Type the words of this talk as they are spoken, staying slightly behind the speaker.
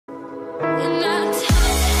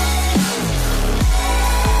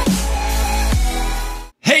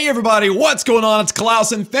everybody, what's going on? It's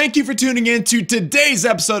Klaus, and thank you for tuning in to today's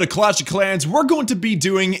episode of Clash of Clans. We're going to be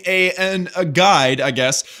doing a guide, I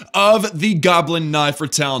guess, of the Goblin Knife for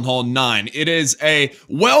Town Hall 9. It is a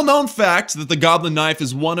well-known fact that the Goblin Knife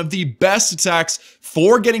is one of the best attacks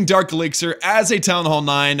for getting Dark Elixir as a Town Hall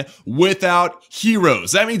 9 without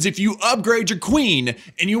heroes. That means if you upgrade your queen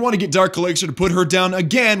and you want to get Dark Elixir to put her down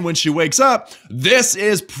again when she wakes up, this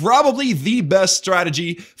is probably the best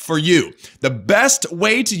strategy for you. The best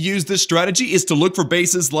way to use this strategy is to look for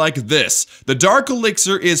bases like this. The Dark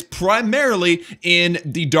Elixir is primarily in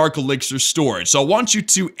the Dark Elixir storage. So I want you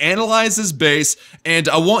to analyze this base, and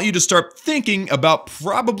I want you to start thinking about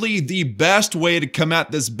probably the best way to come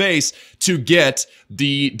at this base to get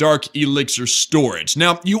the Dark Elixir storage.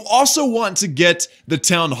 Now, you also want to get the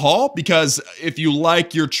Town Hall, because if you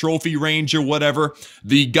like your trophy range or whatever,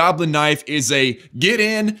 the Goblin Knife is a get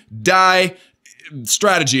in, die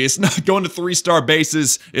strategy. It's not going to 3-star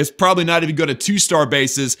bases. It's probably not even going to 2-star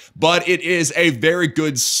bases, but it is a very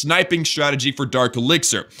good sniping strategy for Dark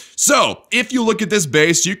Elixir. So if you look at this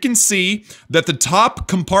base, you can see that the top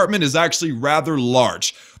compartment is actually rather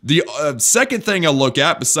large. The second thing I look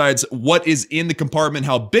at, besides what is in the compartment,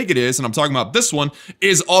 how big it is, and I'm talking about this one,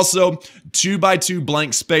 is also 2x2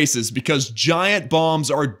 blank spaces, because giant bombs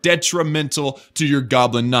are detrimental to your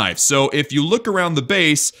Goblin Knife. So if you look around the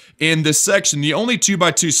base in this section, the only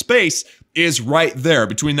 2x2 space is right there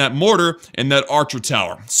between that mortar and that archer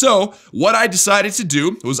tower. So what I decided to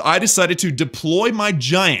do was I decided to deploy my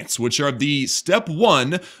giants, which are the step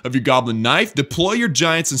 1 of your Goblin Knife. Deploy your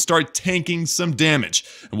giants and start tanking some damage.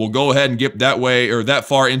 And we'll go ahead and get that way, or that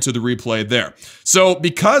far into the replay there. So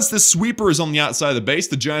because the sweeper is on the outside of the base,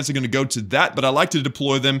 the giants are going to go to that, but I like to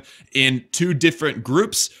deploy them in 2 different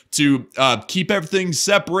groups to keep everything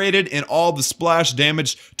separated and all the splash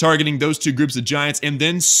damage targeting those 2 groups of giants, and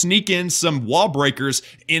then sneak in some wall breakers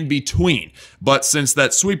in between. But since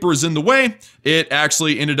that sweeper is in the way, it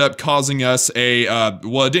actually ended up causing us a,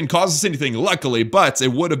 well, it didn't cause us anything, luckily, but it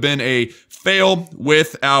would have been a fail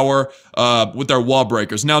with our wall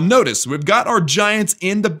breakers. Now notice, we've got our giants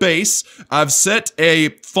in the base. I've set a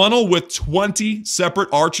funnel with 20 separate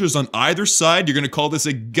archers on either side. You're going to call this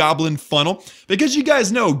a goblin funnel, because you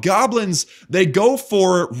guys know goblins, they go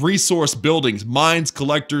for resource buildings, mines,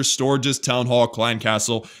 collectors, storages, town hall, clan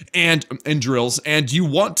castle, and drills. And you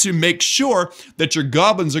want to make sure that your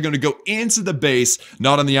goblins are going to go into the base,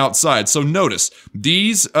 not on the outside. So notice,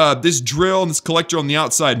 these this drill and this collector on the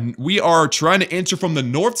outside, we are trying to enter from the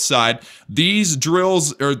north side. These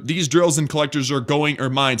drills and collectors are going, or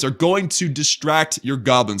mines, are going to distract your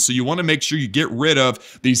goblins. So you want to make sure you get rid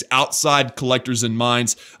of these outside collectors and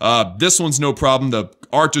mines. This one's no problem. The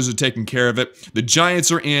archers are taking care of it. The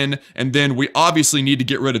giants are in, and then we obviously need to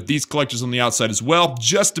get rid of these collectors on the outside as well,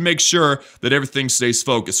 just to make sure that everything stays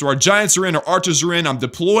focused. So our giants are in, our archers are in. I'm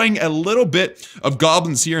deploying a little bit of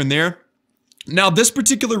goblins here and there. Now, this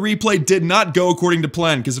particular replay did not go according to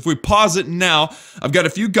plan, because if we pause it now, I've got a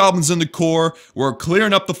few goblins in the core. We're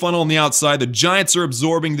clearing up the funnel on the outside. The giants are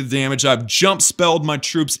absorbing the damage. I've jump spelled my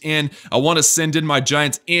troops in. I want to send in my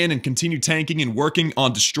giants in and continue tanking and working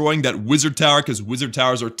on destroying that wizard tower, because wizard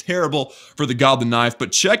towers are terrible for the Goblin Knife.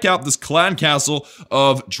 But check out this clan castle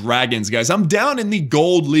of dragons, guys. I'm down in the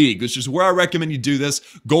Gold League, which is where I recommend you do this.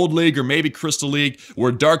 Gold League, or maybe Crystal League,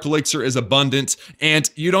 where Dark Elixir is abundant, and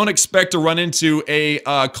you don't expect to run into a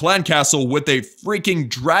clan castle with a freaking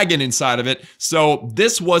dragon inside of it. So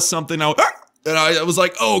this was something I was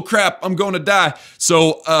like, oh crap, I'm going to die.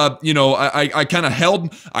 So, you know, I kind of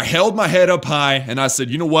held my head up high, and I said,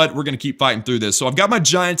 you know what, we're going to keep fighting through this. So I've got my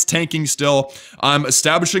giants tanking still. I'm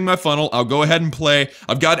establishing my funnel. I'll go ahead and play.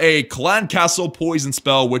 I've got a clan castle poison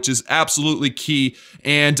spell, which is absolutely key.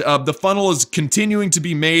 And the funnel is continuing to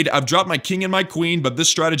be made. I've dropped my king and my queen, but this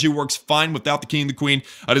strategy works fine without the king and the queen.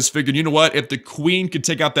 I just figured, you know what, if the queen could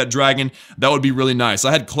take out that dragon, that would be really nice.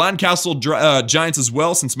 I had clan castle giants as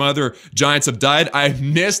well, since my other giants have died. I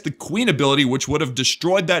missed the queen ability, which would have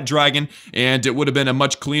destroyed that dragon, and it would have been a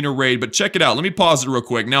much cleaner raid. But check it out. Let me pause it real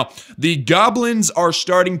quick. Now, the goblins are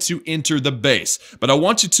starting to enter the base, but I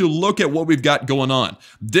want you to look at what we've got going on.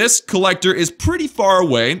 This collector is pretty far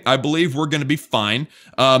away. I believe we're going to be fine.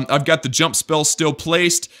 I've got the jump spell still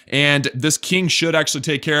placed, and this king should actually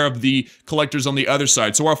take care of the collectors on the other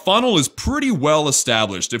side. So our funnel is pretty well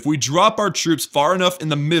established. If we drop our troops far enough in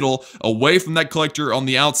the middle, away from that collector on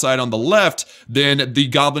the outside on the left, then the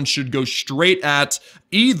goblins should go straight at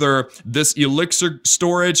either this elixir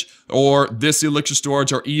storage or this elixir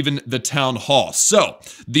storage or even the town hall. So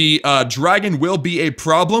the dragon will be a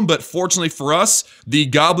problem, but fortunately for us, the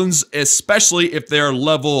goblins, especially if they're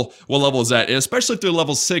level, what level is that? Especially if they're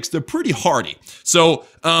level 6, they're pretty hardy. So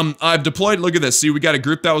I've deployed, look at this. See, we got a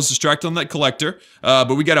group that was distracted on that collector,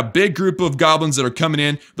 but we got a big group of goblins that are coming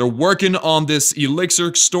in. They're working on this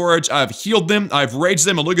elixir storage. I've healed them. I've raged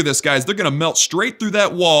them. And look at this, guys. They're going to melt straight through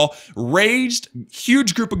that wall. Raged,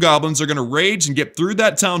 huge group of goblins are going to rage and get through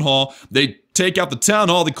that town hall. They take out the town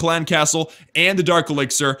hall, the clan castle, and the dark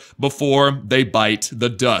elixir before they bite the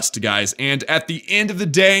dust, guys. And at the end of the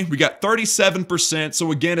day, we got 37%.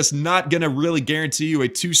 So again, it's not going to really guarantee you a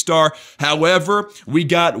 2-star. However, we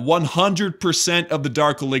got 100% of the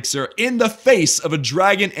dark elixir in the face of a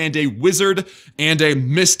dragon and a wizard and a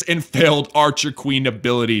missed and failed archer queen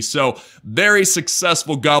ability. So very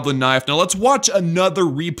successful goblin knife. Now let's watch another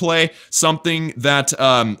replay, something that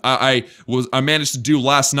I managed to do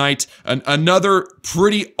last night. Another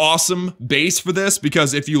pretty awesome base for this,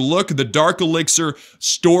 because if you look, the dark elixir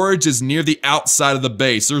storage is near the outside of the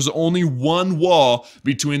base. There's only one wall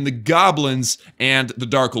between the goblins and the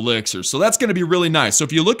dark elixir. So that's going to be really nice. So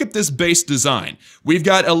if you look at this base design, we've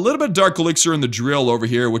got a little bit of dark elixir in the drill over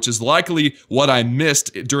here, which is likely what I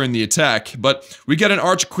missed during the attack. But we got an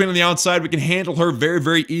archer queen on the outside. We can handle her very,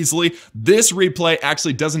 very easily. This replay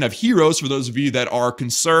actually doesn't have heroes, for those of you that are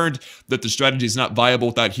concerned that the strategy is not viable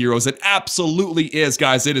without heroes. It absolutely is,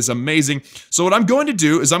 guys. It is amazing. So what I'm going to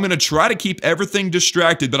do is I'm going to try to keep everything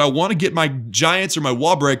distracted, but I want to get my giants or my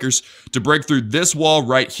wall breakers to break through this wall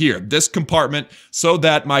right here, this compartment, so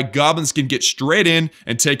that my goblins can get straight in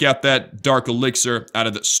and take out that dark elixir out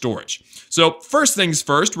of the storage. So first things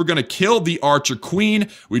first, we're going to kill the archer queen.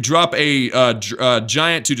 We drop a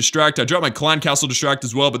giant to distract. I dropped my clan castle distract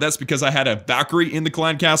as well, but that's because I had a Valkyrie in the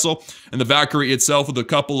clan castle, and the Valkyrie itself with a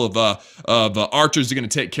couple of archers are going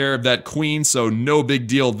to take care of that queen, so no big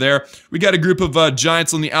deal there. We got a group of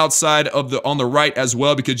giants on the outside of on the right as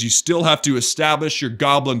well, because you still have to establish your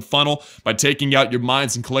goblin funnel by taking out your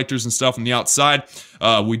mines and collectors and stuff on the outside.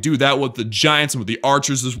 We do that with the giants and with the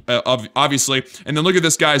archers, obviously. And then look at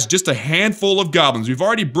this, guys, just a handful of goblins. We've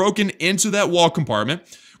already broken into that wall compartment.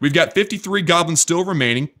 We've got 53 goblins still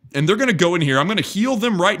remaining, and they're going to go in here. I'm going to heal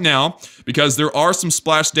them right now because there are some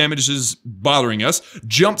splash damages bothering us.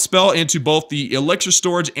 Jump spell into both the elixir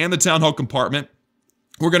storage and the town hall compartment.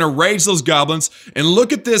 We're going to rage those goblins, and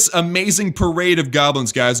look at this amazing parade of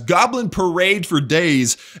goblins, guys. Goblin parade for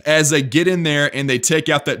days as they get in there and they take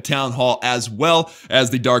out that town hall as well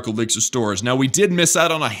as the dark elixir storage. Now, we did miss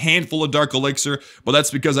out on a handful of dark elixir, but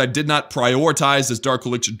that's because I did not prioritize this dark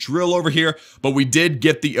elixir drill over here, but we did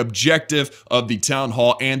get the objective of the town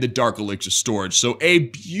hall and the dark elixir storage. So a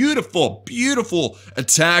beautiful, beautiful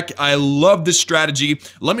attack. I love this strategy.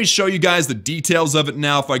 Let me show you guys the details of it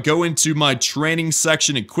now. If I go into my training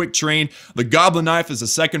section and quick train, the goblin knife is the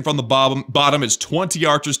second from the bottom. It's 20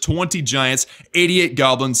 archers, 20 giants, 88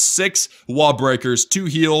 goblins, 6 wall breakers, 2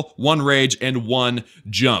 heal, 1 rage, and 1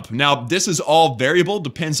 jump. Now, this is all variable,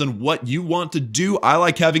 depends on what you want to do. I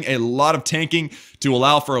like having a lot of tanking to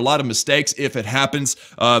allow for a lot of mistakes if it happens.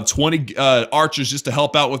 20 archers just to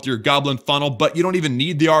help out with your goblin funnel, but you don't even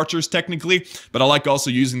need the archers technically. But I like also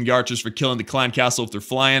using the archers for killing the clan castle if they're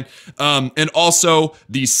flying. And also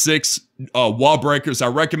the 6 wall breakers. I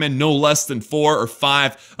recommend no less than 4 or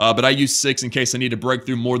 5, but I use 6 in case I need to break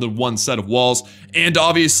through more than one set of walls. And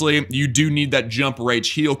obviously, you do need that jump,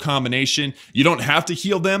 rage, heal combination. You don't have to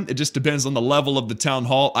heal them. It just depends on the level of the town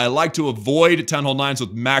hall. I like to avoid town hall 9s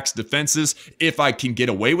with max defenses if I can get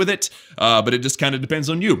away with it, but it just kind of depends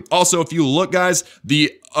on you. Also, if you look, guys,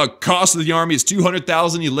 the cost of the army is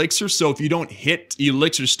 200,000 elixir, so if you don't hit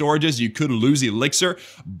elixir storages, you could lose elixir,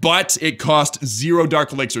 but it costs 0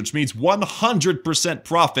 dark elixir, which means 100%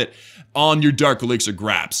 profit on your dark elixir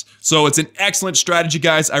grabs. So it's an excellent strategy,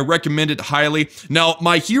 guys. I recommend it highly. Now,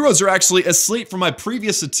 my heroes are actually asleep from my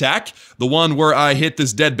previous attack, the one where I hit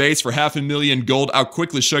this dead base for 500,000 gold. I'll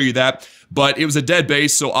quickly show you that. But it was a dead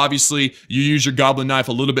base, so obviously you use your goblin knife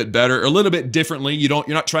a little bit better, or a little bit differently. You're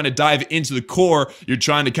not trying to dive into the core. You're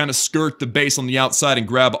trying to kind of skirt the base on the outside and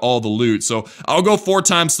grab all the loot. So I'll go 4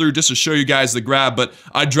 times through just to show you guys the grab, but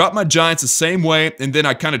I dropped my giants the same way, and then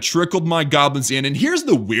I kind of trickled my goblins in. And here's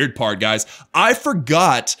the weird part, guys. I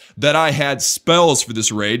forgot that I had spells for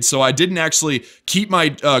this raid, so I didn't actually keep my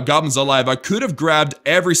goblins alive. I could have grabbed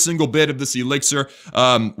every single bit of this elixir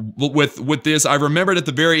with this. I remembered at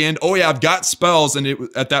the very end, oh yeah, I've got spells, and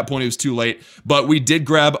at that point it was too late. But we did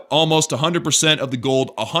grab almost 100% of the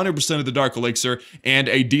gold, 100% of the dark elixir, and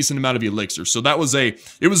a decent amount of elixir. So that was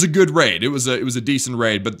it was a good raid. It was a decent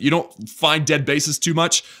raid, but you don't find dead bases too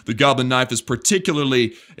much. The goblin knife is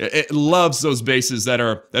particularly, it loves those bases that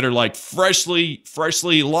are like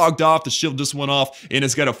freshly logged off. The shield just went off, and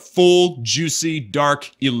it's got a full juicy dark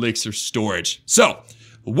elixir storage. So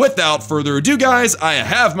without further ado, guys, I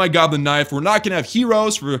have my goblin knife. We're not gonna have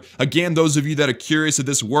heroes for, again, those of you that are curious if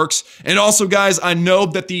this works. And also, guys, I know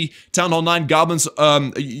that the Town Hall 9 goblins,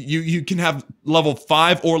 you can have level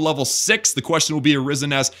 5 or level 6. The question will be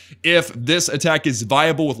arisen as if this attack is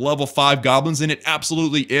viable with level 5 goblins, and it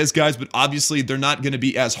absolutely is, guys, but obviously they're not gonna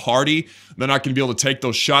be as hardy. They're not gonna be able to take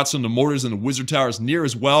those shots from the mortars and the wizard towers near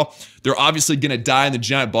as well. They're obviously gonna die in the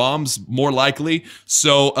giant bombs, more likely.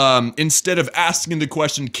 So instead of asking the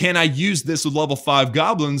question, can I use this with level 5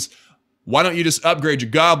 goblins? Why don't you just upgrade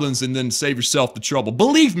your goblins and then save yourself the trouble?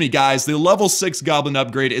 Believe me, guys, the level 6 goblin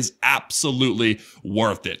upgrade is absolutely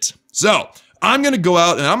worth it. So I'm gonna go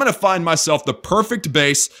out and I'm gonna find myself the perfect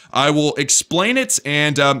base. I will explain it,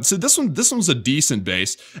 and so this one's a decent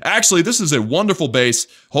base. Actually, this is a wonderful base.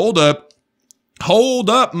 Hold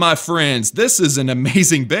up, my friends. This is an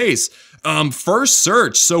amazing base. First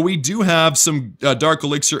search. So we do have some dark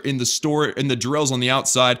elixir in the store, in the drills on the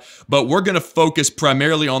outside, but we're going to focus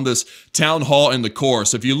primarily on this town hall and the core.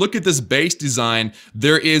 So if you look at this base design,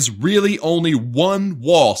 there is really only one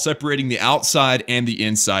wall separating the outside and the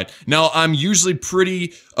inside. Now, I'm usually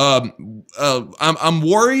pretty, I'm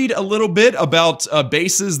worried a little bit about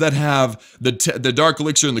bases that have the dark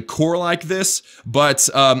elixir in the core like this, but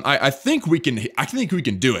I think we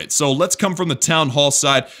can do it. So let's come from the town hall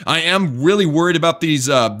side. I am really worried about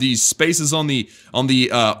these spaces on the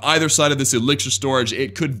either side of this elixir storage.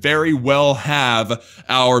 It could very well have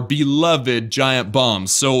our beloved giant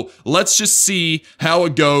bombs. So let's just see how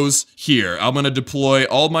it goes here. I'm gonna deploy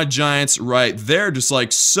all my giants right there, just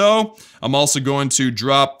like so. I'm also going to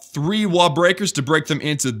drop 3 wall breakers to break them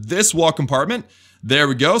into this wall compartment. There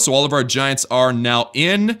we go. So all of our giants are now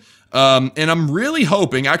in. And I'm really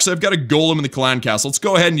hoping, actually I've got a golem in the clan castle. Let's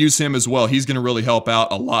go ahead and use him as well. He's going to really help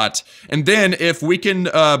out a lot. And then if we can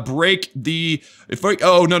break the,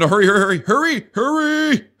 oh no, hurry,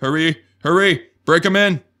 break them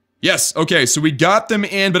in. Yes, okay, so we got them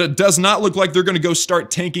in, but it does not look like they're going to go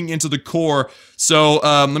start tanking into the core. So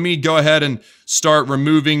let me go ahead and start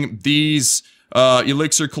removing these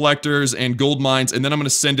elixir collectors and gold mines, and then I'm going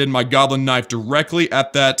to send in my goblin knife directly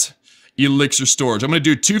at that elixir storage. I'm going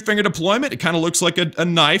to do 2-finger deployment. It kind of looks like a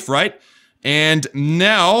knife, right? And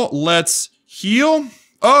now let's heal.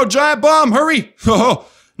 Oh, giant bomb, hurry! Oh,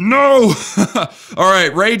 no! All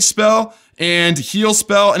right, rage spell and heal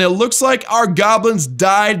spell, and it looks like our goblins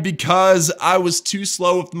died because I was too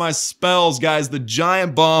slow with my spells, guys. The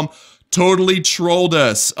giant bomb totally trolled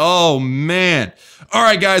us. Oh, man. All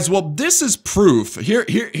right, guys, well, this is proof.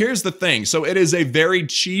 Here's the thing. So it is a very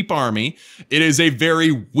cheap army. It is a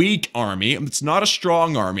very weak army. It's not a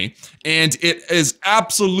strong army, and it is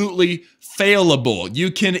absolutely failable. You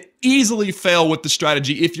can easily fail with the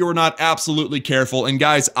strategy if you're not absolutely careful. And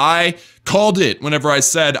guys, I called it whenever I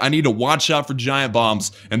said I need to watch out for giant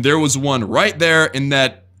bombs, and there was one right there in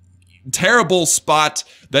that terrible spot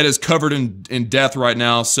that is covered in death right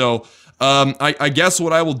now. So I guess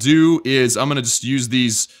what I will do is I'm gonna just use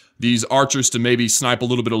these archers to maybe snipe a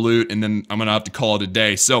little bit of loot, and then I'm gonna have to call it a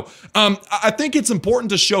day. So I think it's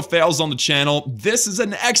important to show fails on the channel. This is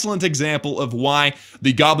an excellent example of why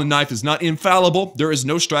the goblin knife is not infallible. There is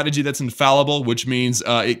no strategy that's infallible, which means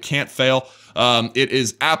it can't fail. It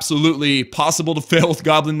is absolutely possible to fail with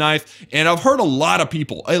goblin knife, and I've heard a lot of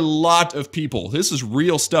people, this is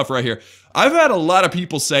real stuff right here. I've had a lot of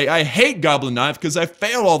people say, I hate goblin knife because I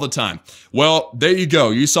fail all the time. Well, there you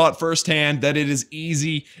go. You saw it firsthand that it is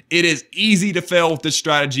easy. It is easy to fail with this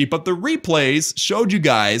strategy, but the replays showed you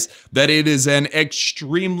guys that it is an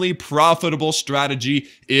extremely profitable strategy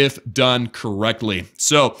if done correctly.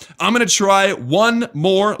 So I'm going to try one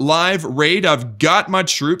more live raid. I've got my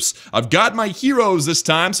troops. I've got my heroes this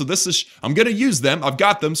time, so I'm gonna use them. I've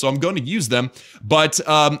got them, so I'm going to use them. But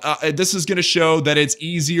this is gonna show that it's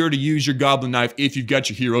easier to use your Goblin Knife if you've got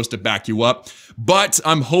your heroes to back you up. But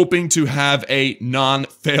I'm hoping to have a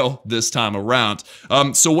non-fail this time around.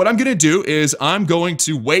 So what I'm gonna do is I'm going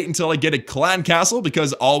to wait until I get a clan castle,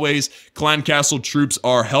 because always clan castle troops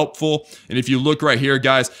are helpful. And if you look right here,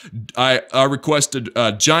 guys, I requested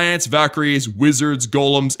giants, Valkyries, wizards,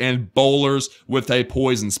 golems, and bowlers with a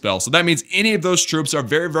poison spell. So that means any of those troops are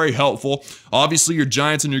very, very helpful. Obviously, your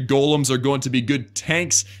giants and your golems are going to be good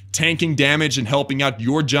tanks, tanking damage and helping out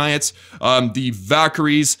your giants. The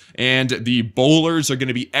Valkyries and the bowlers are going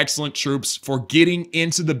to be excellent troops for getting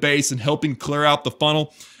into the base and helping clear out the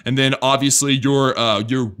funnel. And then obviously your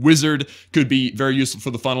wizard could be very useful for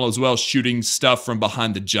the funnel as well, shooting stuff from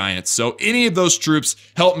behind the giants. So any of those troops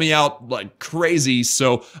help me out like crazy.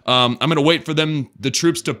 So I'm going to wait for the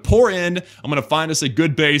troops to pour in. I'm going to find us a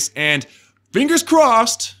good base, and fingers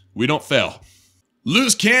crossed, we don't fail.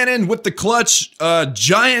 Loose cannon with the clutch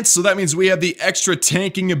giants, so that means we have the extra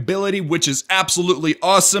tanking ability, which is absolutely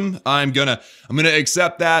awesome. I'm gonna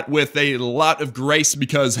accept that with a lot of grace,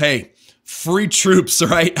 because hey, free troops,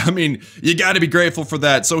 right? I mean, you gotta be grateful for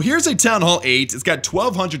that. So here's a Town Hall 8. It's got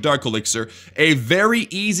 1200 Dark Elixir, a very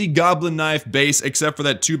easy Goblin Knife base, except for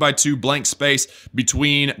that 2x2 blank space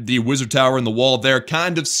between the Wizard Tower and the wall there.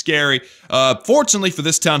 Kind of scary. Fortunately for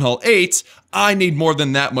this Town Hall 8, I need more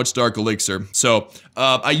than that much Dark Elixir. So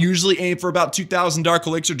I usually aim for about 2000 Dark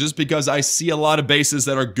Elixir, just because I see a lot of bases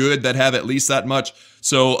that are good that have at least that much.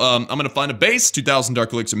 So I'm going to find a base, 2000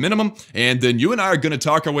 Dark Elixir minimum, and then you and I are going to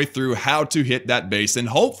talk our way through how to hit that base, and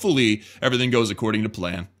hopefully everything goes according to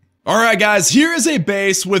plan. Alright guys, here is a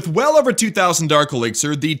base with well over 2000 Dark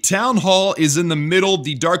Elixir. The Town Hall is in the middle,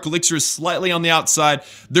 the Dark Elixir is slightly on the outside.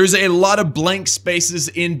 There's a lot of blank spaces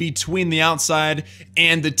in between the outside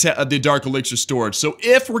and the Dark Elixir storage. So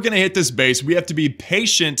if we're gonna hit this base, we have to be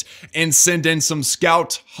patient and send in some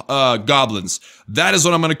scout goblins. That is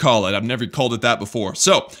what I'm gonna call it. I've never called it that before.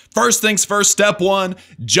 So, first things first, step one,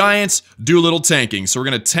 giants do a little tanking. So we're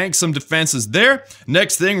gonna tank some defenses there.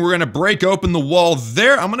 Next thing, we're gonna break open the wall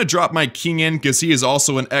there. I'm gonna drop my king in, because he is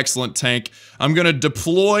also an excellent tank. I'm gonna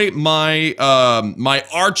deploy my my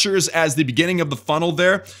archers as the beginning of the funnel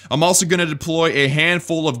there. I'm also gonna deploy a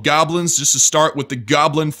handful of goblins just to start with the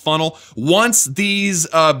goblin funnel. Once these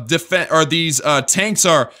tanks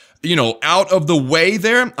are, you know, out of the way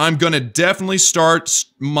there, I'm gonna definitely start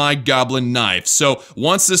my Goblin Knife. So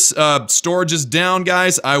once this storage is down,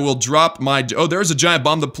 guys, I will drop my, oh, there's a giant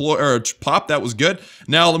bomb deploy, or pop, that was good.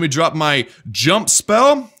 Now let me drop my jump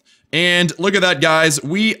spell. And look at that, guys.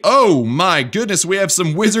 Oh my goodness, we have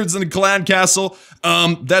some wizards in the clan castle.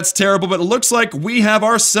 That's terrible, but it looks like we have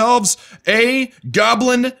ourselves a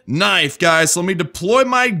Goblin Knife, guys. So let me deploy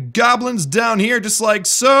my goblins down here, just like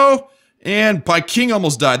so. And my king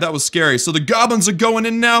almost died. That was scary. So the goblins are going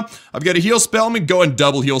in now. I've got a heal spell. I'm gonna go and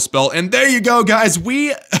double heal spell. And there you go, guys.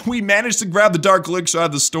 We managed to grab the Dark Elixir out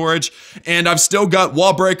of the storage. And I've still got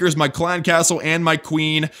wall breakers, my clan castle, and my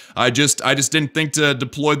queen. I just didn't think to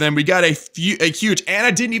deploy them. We got a huge, and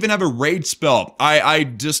I didn't even have a rage spell. I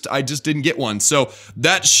just didn't get one. So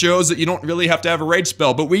that shows that you don't really have to have a rage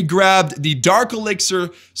spell. But we grabbed the Dark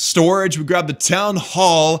Elixir storage. We grabbed the Town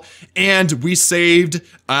Hall, and we saved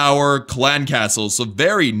our clan castle. So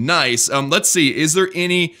very nice. Let's see, is there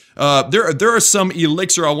any there are some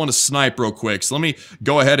elixir I want to snipe real quick. So let me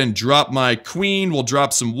go ahead and drop my queen. We'll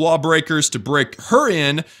drop some wall breakers to break her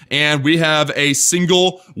in, and we have a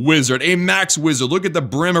single wizard, a max wizard. Look at the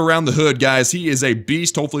brim around the hood, guys. He is a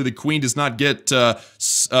beast. Hopefully the queen does not get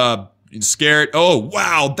scared. Oh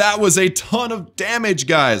wow, that was a ton of damage,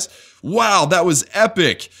 guys. Wow, that was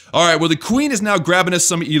epic. All right, well, the queen is now grabbing us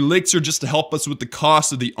some elixir just to help us with the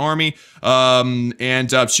cost of the army.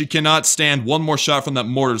 She cannot stand one more shot from that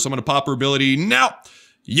mortar, so I'm gonna pop her ability now.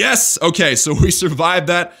 Yes, okay, so we survived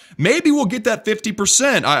that. Maybe we'll get that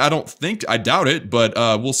 50%. I doubt it, but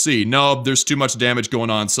we'll see. No, there's too much damage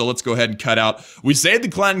going on, so let's go ahead and cut out. We saved the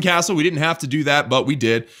clan castle. We didn't have to do that, but we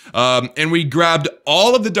did. And we grabbed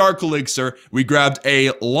all of the Dark Elixir. We grabbed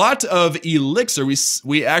a lot of elixir.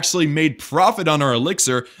 We actually made profit on our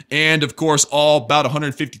elixir, and of course, about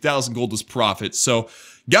 150,000 gold was profit. So,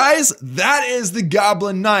 guys, that is the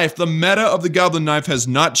Goblin Knife. The meta of the Goblin Knife has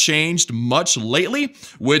not changed much lately,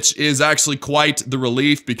 which is actually quite the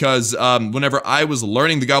relief, because whenever I was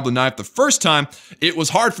learning the Goblin Knife the first time, it was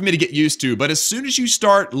hard for me to get used to. But as soon as you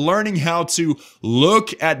start learning how to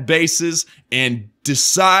look at bases and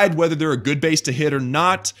decide whether they're a good base to hit or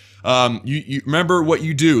not, you remember what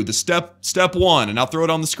you do. The step one, and I'll throw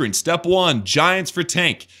it on the screen. Step one, giants for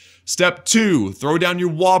tank. Step 2, throw down your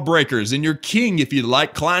wall breakers and your king if you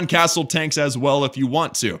like, clan castle tanks as well if you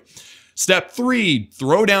want to. Step 3,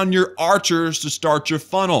 throw down your archers to start your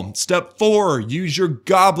funnel. Step 4, use your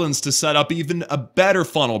goblins to set up even a better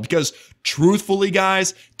funnel, because truthfully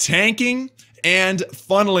guys, tanking and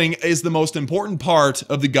funneling is the most important part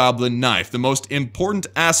of the goblin knife. The most important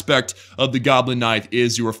aspect of the goblin knife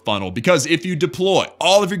is your funnel, because if you deploy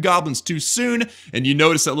all of your goblins too soon and you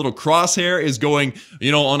notice that little crosshair is going,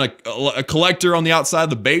 you know, on a collector on the outside of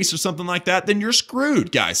the base or something like that, then you're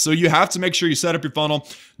screwed, guys. So you have to make sure you set up your funnel,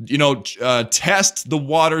 you know, test the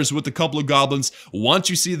waters with a couple of goblins.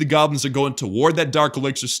 Once you see the goblins are going toward that dark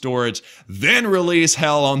elixir storage, then release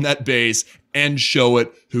hell on that base and show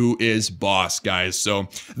it who is boss, guys. So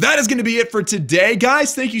that is going to be it for today,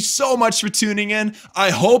 guys. Thank you so much for tuning in. I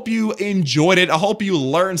hope you enjoyed it. I hope you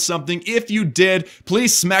learned something. If you did,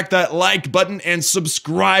 please smack that like button and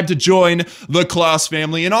subscribe to join the Klaus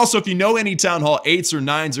family. And also, if you know any Town Hall 8s or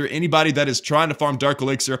 9s or anybody that is trying to farm Dark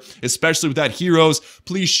Elixir, especially without heroes,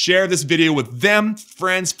 please share this video with them,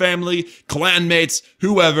 friends, family, clanmates,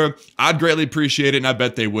 whoever. I'd greatly appreciate it, and I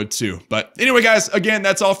bet they would too. But anyway, guys, again,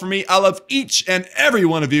 that's all for me. I love each and every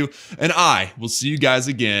one of you, and I will see you guys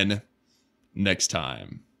again next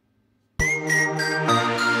time.